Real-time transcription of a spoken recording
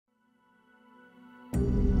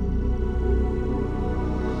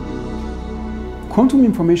Quantum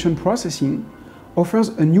information processing offers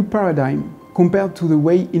a new paradigm compared to the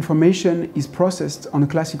way information is processed on a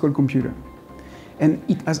classical computer. And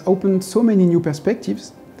it has opened so many new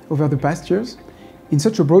perspectives over the past years in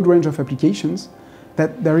such a broad range of applications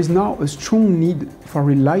that there is now a strong need for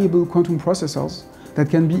reliable quantum processors that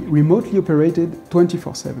can be remotely operated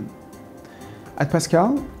 24/7. At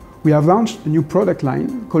Pasqal, we have launched a new product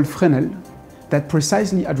line called Fresnel that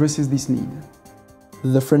precisely addresses this need.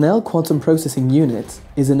 The Fresnel quantum processing unit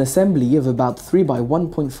is an assembly of about 3 by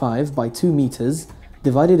 1.5 by 2 meters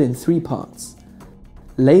divided in 3 parts.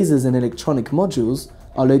 Lasers and electronic modules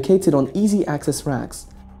are located on easy access racks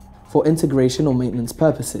for integration or maintenance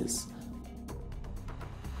purposes.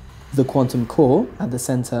 The quantum core at the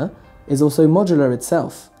center is also modular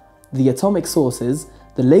itself. The atomic sources,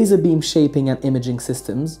 the laser beam shaping and imaging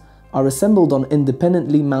systems are assembled on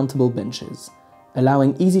independently mountable benches,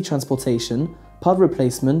 allowing easy transportation, part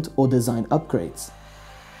replacement or design upgrades.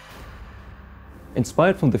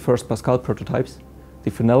 Inspired from the first Pasqal prototypes, the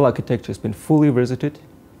Fresnel architecture has been fully revisited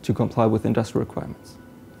to comply with industrial requirements: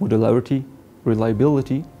 modularity,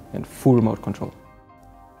 reliability, and full remote control.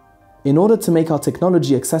 In order to make our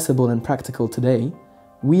technology accessible and practical today,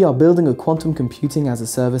 we are building a quantum computing as a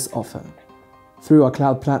service offer. Through our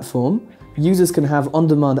cloud platform, users can have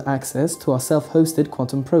on-demand access to our self-hosted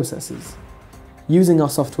quantum processors. Using our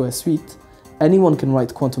software suite, anyone can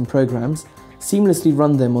write quantum programs, seamlessly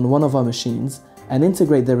run them on one of our machines, and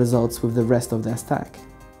integrate their results with the rest of their stack.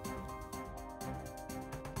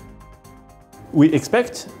 We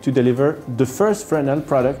expect to deliver the first Fresnel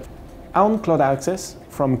product on cloud access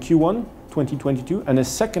from Q1 2022 and a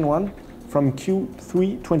second one from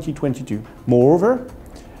Q3 2022. Moreover,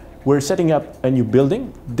 we're setting up a new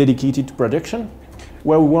building dedicated to production,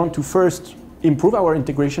 where we want to first improve our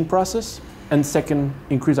integration process and second,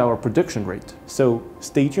 increase our production rate. So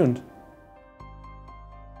stay tuned.